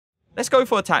Let's go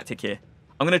for a tactic here.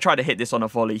 I'm going to try to hit this on a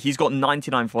volley. He's got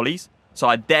 99 volleys. So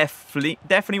I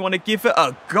definitely want to give it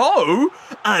a go.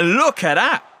 And look at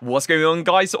that. What's going on,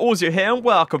 guys? Auzio here and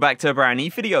welcome back to a brand new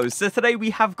video. So today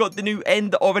we have got the new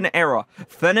end of an era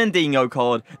Fernandinho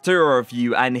card to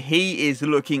review, and he is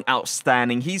looking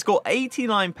outstanding. He's got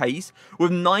 89 pace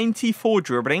with 94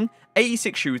 dribbling,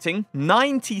 86 shooting,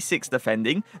 96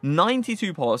 defending,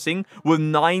 92 passing with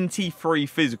 93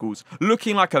 physicals.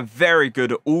 Looking like a very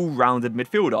good all-rounded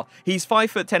midfielder. He's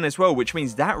 5'10" as well, which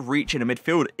means that reach in the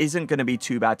midfield isn't going to be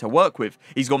too bad to work with.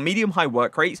 He's got medium-high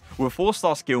work rates with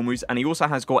 4-star skill moves, and he also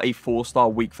has got a 4-star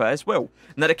weak foot as well.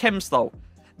 Now the chem style.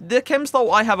 The chem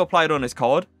style I have applied on this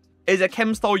card is a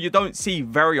chem style you don't see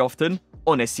very often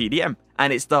on a CDM,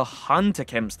 and it's the Hunter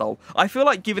chem style. I feel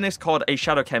like giving this card a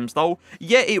shadow chem style,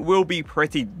 yeah, it will be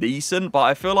pretty decent, but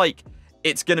I feel like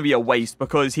it's going to be a waste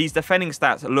because his defending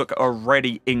stats look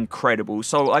already incredible.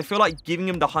 So I feel like giving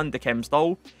him the Hunter chem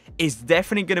style is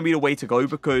definitely going to be the way to go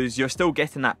because you're still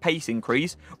getting that pace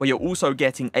increase, but you're also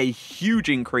getting a huge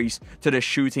increase to the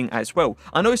shooting as well.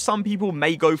 I know some people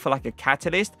may go for like a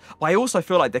catalyst, but I also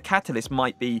feel like the catalyst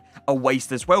might be a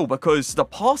waste as well because the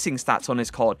passing stats on this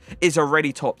card is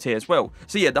already top tier as well.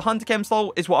 So yeah, the Hunter chem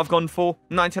style is what I've gone for.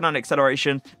 99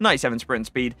 acceleration, 97 sprint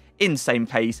speed, insane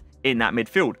pace in that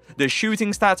midfield. The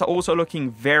shooting stats are also looking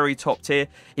very top tier.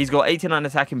 He's got 89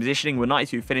 attacking positioning with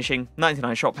 92 finishing,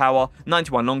 99 shot power,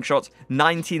 91 long shots,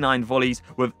 99 volleys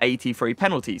with 83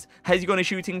 penalties. Has he got a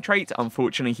shooting trait?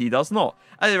 Unfortunately, he does not.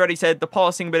 As I already said, the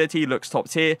passing ability looks top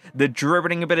tier. The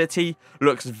dribbling ability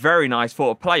looks very nice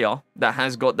for a player that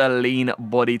has got the lean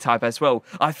body type as well.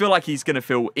 I feel like he's going to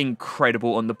feel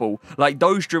incredible on the ball. Like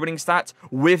those dribbling stats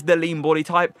with the lean body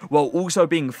type while also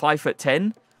being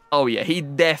 5'10". Oh yeah, he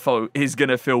defo is going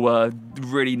to feel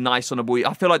really nice on the ball.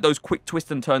 I feel like those quick twist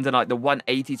and turns and like the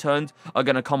 180 turns are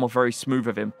going to come off very smooth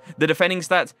with him. The defending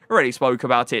stats, already spoke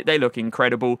about it. They look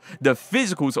incredible. The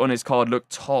physicals on his card look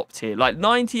top tier. Like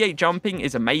 98 jumping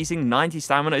is amazing. 90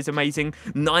 stamina is amazing.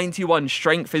 91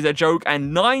 strength is a joke.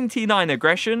 And 99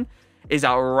 aggression is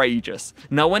outrageous.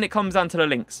 Now, when it comes down to the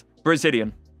links,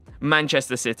 Brazilian,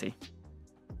 Manchester City.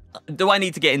 Do I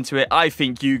need to get into it? I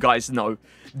think you guys know.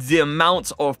 The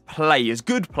amount of players,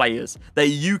 good players, that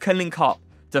you can link up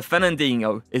to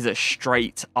Fernandinho is a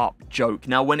straight up joke.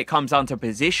 Now, when it comes down to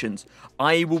positions,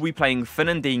 I will be playing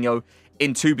Fernandinho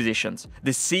in 2 positions.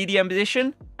 The CDM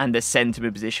position and the centre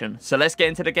position. So let's get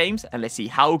into the games and let's see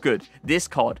how good this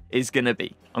card is going to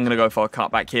be. I'm going to go for a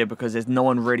cutback here because there's no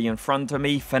one really in front of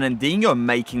me. Fernandinho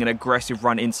making an aggressive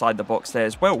run inside the box there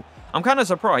as well. I'm kind of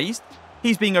surprised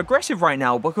he's being aggressive right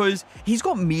now because he's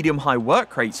got medium-high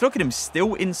work rates. Look at him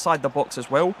still inside the box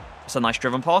as well. It's a nice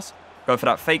driven pass. Go for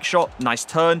that fake shot. Nice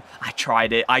turn. I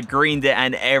tried it. I greened it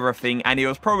and everything. And it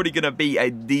was probably going to be a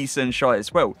decent shot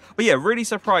as well. But yeah, really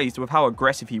surprised with how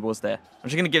aggressive he was there. I'm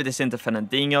just going to give this into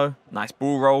Fernandinho. Nice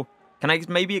ball roll. Can I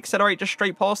maybe accelerate just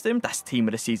straight past him? That's team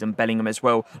of the season, Bellingham as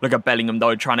well. Look at Bellingham,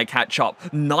 though, trying to catch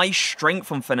up. Nice strength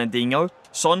from Fernandinho.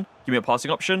 Son, give me a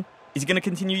passing option. Is he going to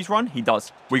continue his run? He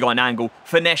does. We got an angle.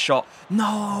 Finesse shot.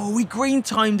 No, we green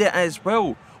timed it as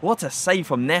well. What a save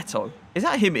from Neto. Is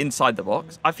that him inside the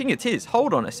box? I think it is.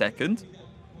 Hold on a second.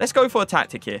 Let's go for a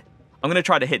tactic here. I'm going to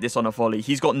try to hit this on a volley.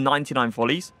 He's got 99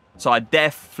 volleys. So I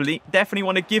definitely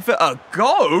want to give it a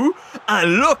go.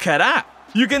 And look at that.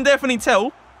 You can definitely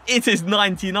tell it is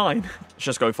 99. Let's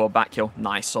just go for a back heel.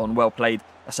 Nice, Son. Well played.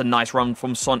 That's a nice run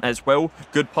from Son as well.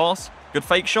 Good pass. Good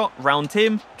fake shot. Round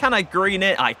him. Can I green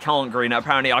it? I can't green it.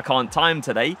 Apparently, I can't time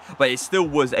today. But it still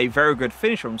was a very good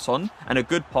finish from Son. And a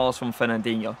good pass from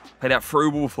Fernandinho. Play that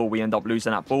through ball before we end up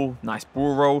losing that ball. Nice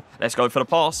ball roll. Let's go for the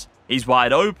pass. He's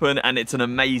wide open. And it's an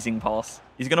amazing pass.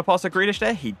 He's going to pass to Grealish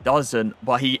there? He doesn't.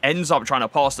 But he ends up trying to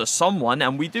pass to someone.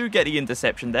 And we do get the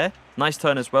interception there. Nice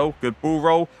turn as well. Good ball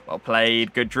roll. Well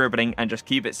played. Good dribbling. And just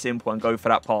keep it simple and go for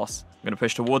that pass. I'm going to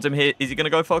push towards him here. Is he going to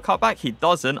go for a cutback? He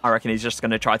doesn't. I reckon he's just going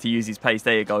to try to use his pace.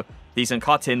 There you go. Decent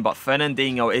cut in, but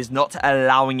Fernandinho is not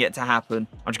allowing it to happen.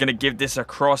 I'm just going to give this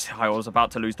across. I was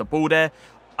about to lose the ball there.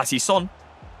 I see Son.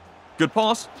 Good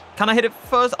pass. Can I hit it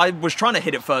first? I was trying to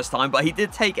hit it first time, but he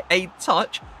did take a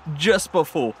touch just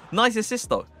before. Nice assist,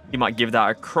 though. He might give that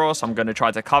across. I'm going to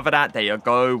try to cover that. There you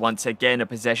go. Once again, a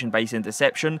possession-based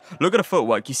interception. Look at the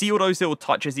footwork. You see all those little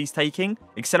touches he's taking?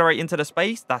 Accelerate into the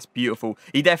space. That's beautiful.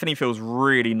 He definitely feels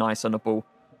really nice on the ball.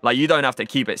 Like, you don't have to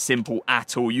keep it simple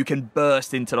at all. You can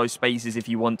burst into those spaces if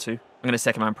you want to. I'm going to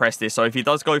second man press this. So if he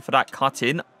does go for that cut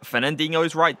in, Fernandinho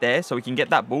is right there. So we can get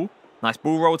that ball. Nice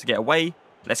ball roll to get away.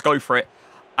 Let's go for it.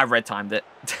 I red timed it.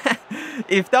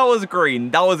 If that was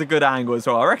green, that was a good angle as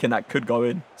well. I reckon that could go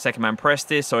in. Second man press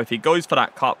this. So if he goes for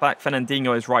that cutback,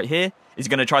 Fernandinho is right here. Is Is he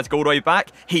going to try to go all the way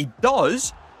back? He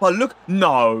does. But look,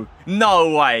 no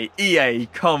way. EA,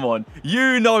 come on.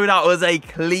 You know that was a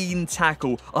clean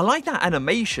tackle. I like that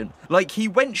animation. Like, he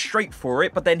went straight for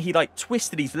it, but then he, like,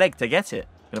 twisted his leg to get it.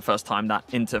 The first time that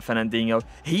into Fernandinho.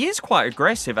 He is quite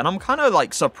aggressive, and I'm kind of,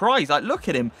 like, surprised. Like, look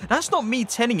at him. That's not me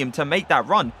telling him to make that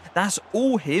run. That's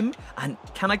all him. And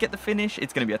can I get the finish?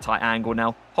 It's going to be a tight angle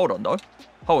now. Hold on, though.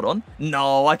 Hold on.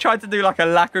 No, I tried to do like a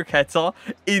LAKEY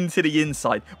into the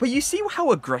inside. But you see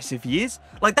how aggressive he is?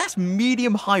 Like, that's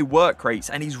medium-high work rates,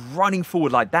 and he's running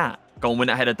forward like that. Go and win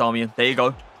that header, Damian. There you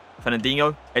go.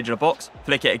 Fernandinho, edge of the box.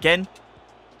 Flick it again.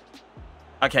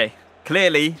 Okay,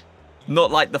 clearly not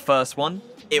like the first one.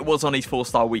 It was on his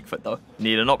 4-star weak foot, though.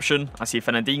 Need an option. I see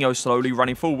Fernandinho slowly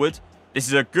running forward. This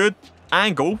is a good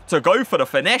angle to go for the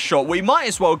finesse shot. We might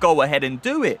as well go ahead and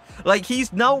do it. Like,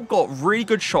 he's now got really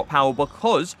good shot power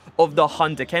because of the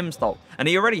Hunter Chem style. And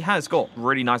he already has got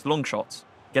really nice long shots.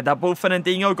 Get that ball,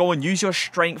 Fernandinho. Go and use your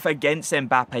strength against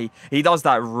Mbappe. He does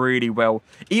that really well.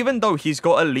 Even though he's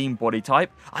got a lean body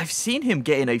type, I've seen him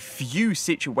get in a few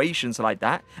situations like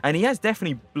that. And he has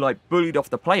definitely, like, bullied off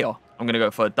the player. I'm going to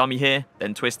go for a dummy here.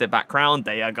 Then twist it back round.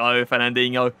 There you go,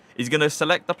 Fernandinho. He's going to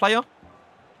select the player.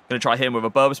 Going to try him with a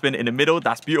Berber spin in the middle.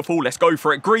 That's beautiful. Let's go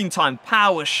for it. Green time.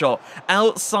 Power shot.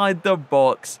 Outside the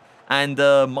box. And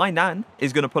my Nan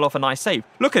is going to pull off a nice save.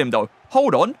 Look at him, though.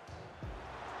 Hold on.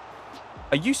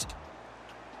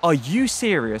 Are you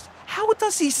serious? How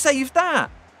does he save that?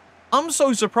 I'm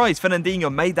so surprised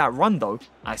Fernandinho made that run, though.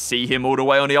 I see him all the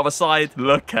way on the other side.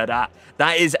 Look at that.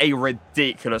 That is a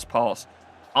ridiculous pass.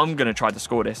 I'm going to try to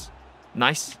score this.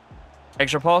 Nice.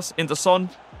 Extra pass into Son.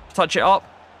 Touch it up.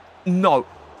 No.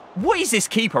 What is this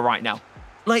keeper right now?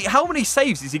 Like, how many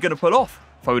saves is he going to pull off?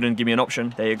 Foden, give me an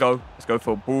option. There you go. Let's go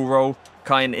for a ball roll.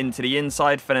 Cutting into the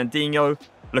inside. Fernandinho.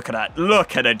 Look at that.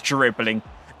 Look at the dribbling.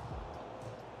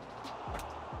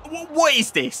 What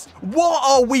is this? What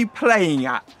are we playing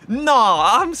at?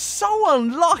 Nah, I'm so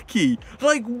unlucky.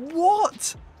 Like,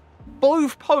 what?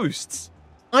 Both posts.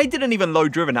 I didn't even low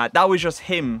driven that. That was just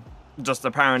him just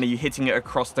apparently hitting it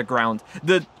across the ground.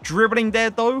 The dribbling there,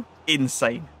 though,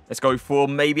 insane. Let's go for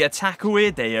maybe a tackle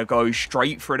here. There you go,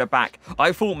 straight through the back.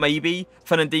 I thought maybe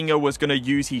Fernandinho was going to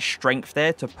use his strength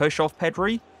there to push off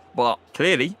Pedri, but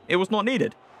clearly it was not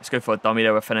needed. Let's go for a dummy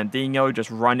there with Fernandinho.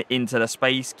 Just run into the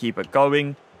space, keep it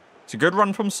going. It's a good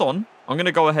run from Son. I'm going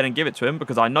to go ahead and give it to him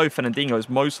because I know Fernandinho is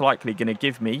most likely going to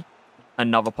give me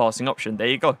another passing option. There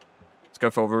you go. Let's go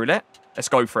for a roulette. Let's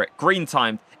go for it. Green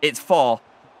time. It's far.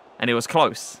 And it was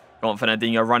close. Go on,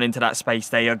 Fernandinho. Run into that space.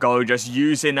 There you go. Just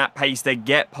using that pace to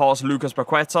get past Lucas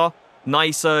Paqueta.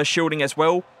 Nice shielding as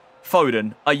well.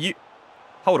 Foden, are you...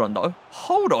 Hold on, though.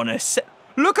 Hold on a sec.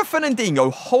 Look at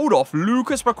Fernandinho hold off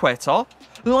Lucas Paqueta.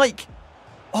 Like...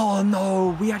 Oh,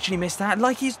 no. We actually missed that.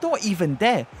 Like, he's not even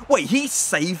there. Wait, he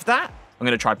saved that? I'm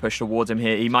going to try push towards him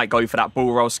here. He might go for that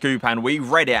ball roll scoop, and we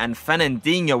read it. And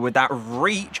Fernandinho with that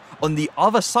reach on the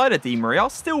other side of Di Maria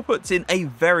still puts in a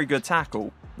very good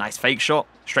tackle. Nice fake shot.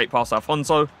 Straight past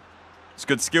Alfonso. It's a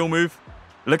good skill move.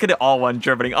 Look at the R1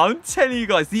 dribbling. I'm telling you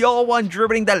guys, the R1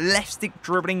 dribbling, the left stick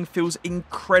dribbling feels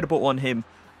incredible on him.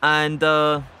 And,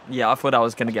 yeah, I thought I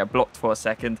was going to get blocked for a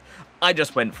second. I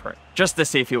just went for it, just to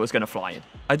see if he was going to fly in.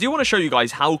 I do want to show you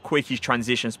guys how quick his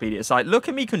transition speed is. Like, look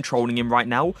at me controlling him right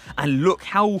now, and look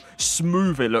how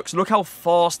smooth it looks. Look how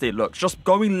fast it looks. Just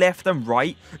going left and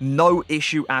right, no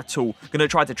issue at all. Going to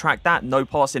try to track that. No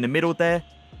pass in the middle there.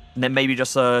 And then maybe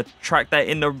just track that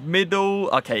in the middle.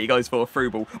 Okay, he goes for a through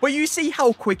ball. Well, you see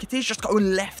how quick it is? Just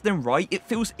going left and right. It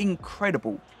feels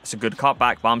incredible. It's a good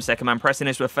cutback, but I'm second man pressing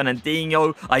this with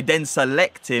Fernandinho. I then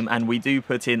select him, and we do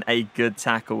put in a good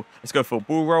tackle. Let's go for a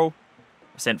ball roll.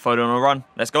 Sent Foden on a run.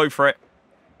 Let's go for it.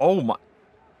 Oh, my.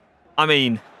 I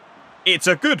mean, it's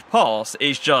a good pass.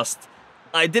 It's just...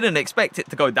 I didn't expect it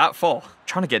to go that far.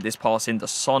 Trying to get this pass into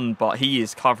Son, but he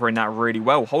is covering that really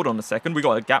well. Hold on a second. We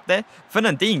got a gap there.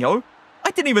 Fernandinho.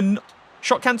 I didn't even...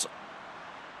 Shot cancel.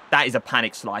 That is a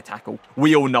panic slide tackle.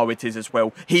 We all know it is as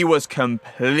well. He was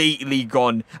completely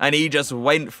gone, and he just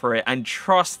went for it and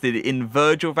trusted in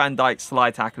Virgil van Dijk's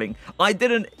slide tackling. I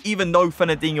didn't even know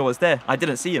Fernandinho was there. I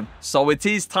didn't see him. So it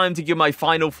is time to give my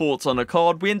final thoughts on the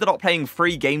card. We ended up playing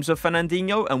 3 games with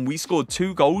Fernandinho, and we scored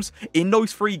 2 goals in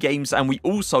those 3 games, and we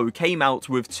also came out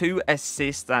with 2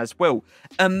 assists as well.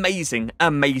 Amazing,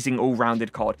 amazing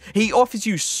all-rounded card. He offers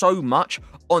you so much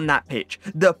on that pitch.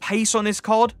 The pace on this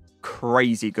card,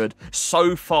 crazy good.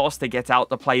 So fast to get out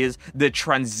the players. The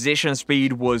transition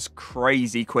speed was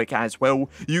crazy quick as well.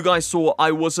 You guys saw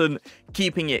I wasn't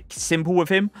keeping it simple with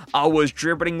him. I was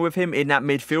dribbling with him in that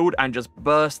midfield and just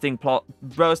bursting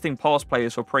past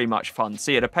players for pretty much fun.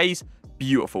 See at the pace,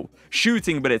 beautiful.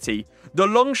 Shooting ability. The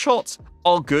long shots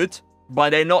are good, but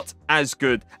they're not as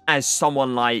good as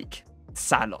someone like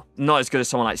Salah. Not as good as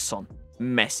someone like Son,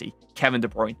 Messi, Kevin De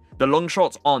Bruyne. The long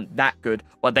shots aren't that good,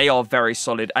 but they are very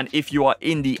solid. And if you are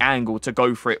in the angle to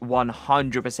go for it,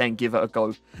 100% give it a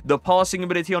go. The passing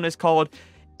ability on this card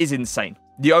is insane.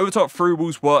 The overtop through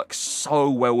balls work so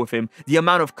well with him. The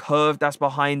amount of curve that's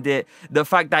behind it, the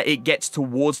fact that it gets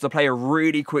towards the player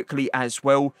really quickly as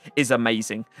well is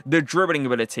amazing. The dribbling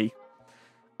ability.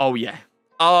 Oh, yeah.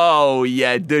 Oh,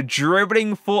 yeah, the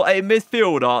dribbling for a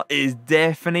midfielder is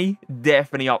definitely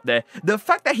up there. The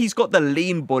fact that he's got the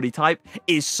lean body type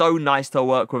is so nice to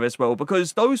work with as well,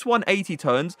 because those 180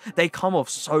 turns, they come off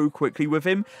so quickly with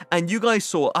him. And you guys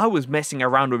saw I was messing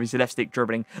around with his left stick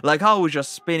dribbling. Like, I was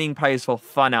just spinning players for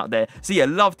fun out there. So, yeah,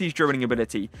 love his dribbling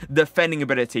ability, defending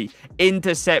ability.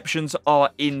 Interceptions are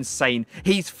insane.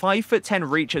 His 5'10"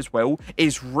 reach as well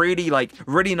is really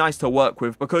nice to work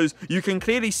with, because you can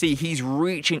clearly see he's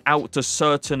reaching out to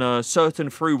certain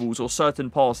through balls or certain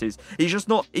passes. He's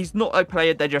not a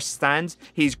player that just stands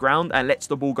his ground and lets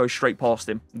the ball go straight past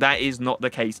him. That is not the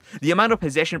case. The amount of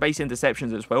possession-based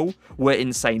interceptions as well were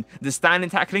insane. The standing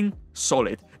tackling,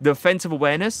 solid. Defensive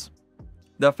awareness,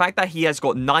 the fact that he has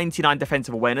got 99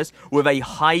 defensive awareness with a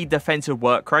high defensive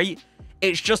work rate,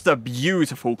 it's just a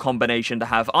beautiful combination to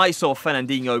have. I saw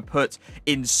Fernandinho put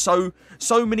in so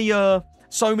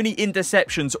many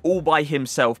interceptions all by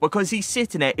himself, because he's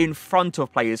sitting there in front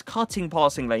of players, cutting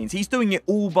passing lanes. He's doing it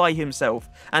all by himself.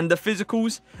 And the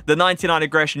physicals, the 99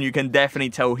 aggression, you can definitely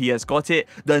tell he has got it.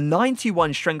 The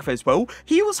 91 strength as well.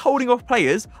 He was holding off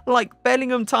players like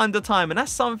Bellingham time to time, and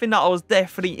that's something that I was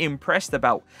definitely impressed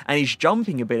about. And his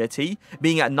jumping ability,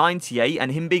 being at 98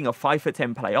 and him being a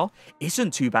 5'10" player,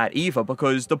 isn't too bad either,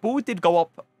 because the ball did go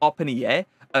up in the air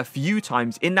a few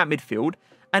times in that midfield,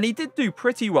 and he did do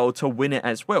pretty well to win it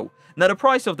as well. Now, the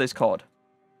price of this card,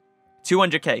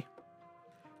 200k.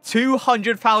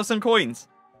 200,000 coins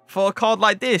for a card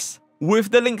like this with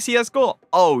the links he has got.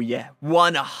 Oh, yeah,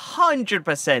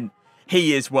 100%.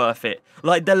 He is worth it.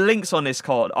 Like, the links on this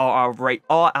card are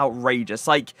outrageous.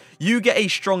 Like, you get a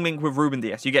strong link with Ruben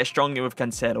Dias. You get a strong link with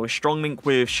Cancelo. A strong link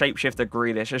with Shapeshifter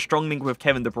Grealish. A strong link with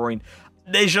Kevin De Bruyne.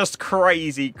 There's just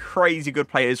crazy good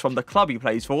players from the club he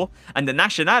plays for. And the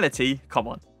nationality, come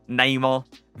on. Neymar,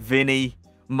 Vinny,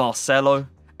 Marcelo,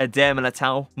 Eder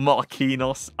Militao,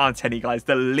 Marquinhos. I'm telling you guys,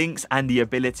 the links and the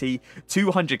ability,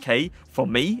 200k for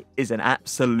me is an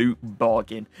absolute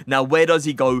bargain. Now, where does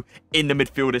he go in the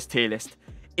midfielders tier list?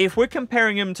 If we're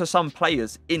comparing him to some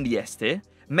players in the S tier,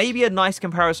 maybe a nice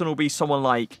comparison will be someone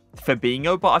like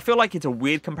Fabinho, but I feel like it's a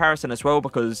weird comparison as well,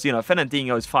 because, you know,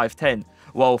 Fernandinho is 5'10",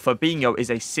 while Fabinho is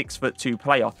a 6'2"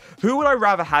 player. Who would I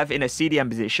rather have in a CDM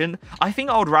position? I think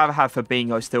I would rather have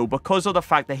Fabinho still, because of the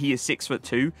fact that he is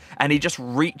 6'2", and he just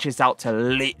reaches out to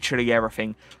literally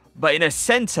everything. But in a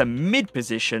centre mid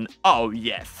position, oh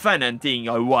yeah,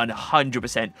 Fernandinho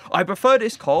 100%. I prefer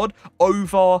this card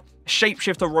over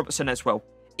Shapeshifter Robertson as well.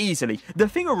 Easily. The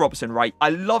thing with Robertson, right, I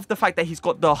love the fact that he's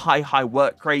got the high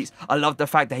work rates. I love the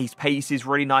fact that his pace is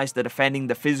really nice. The defending,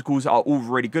 the physicals are all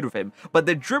really good with him. But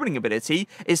the dribbling ability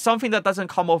is something that doesn't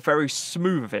come off very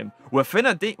smooth with him. With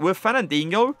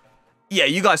Fernandinho, yeah,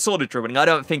 you guys saw the dribbling. I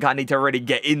don't think I need to really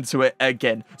get into it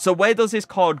again. So where does this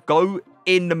card go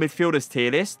in the midfielders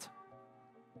tier list?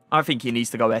 I think he needs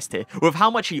to go S tier. With how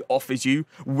much he offers you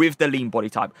with the lean body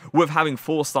type, with having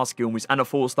 4-star skill moves and a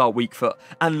 4-star weak foot,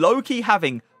 and low-key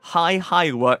having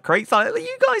high work rates. Like,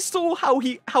 you guys saw how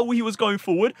he was going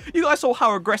forward. You guys saw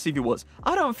how aggressive he was.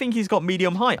 I don't think he's got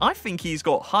medium high. I think he's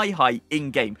got high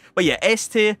in game. But yeah, S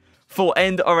tier for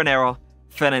end of an era.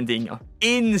 Fernandinho.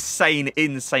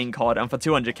 Insane card, and for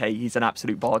 200k, he's an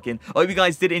absolute bargain. I hope you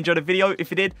guys did enjoy the video.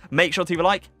 If you did, make sure to leave a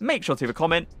like, make sure to leave a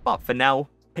comment. But for now,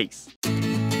 peace.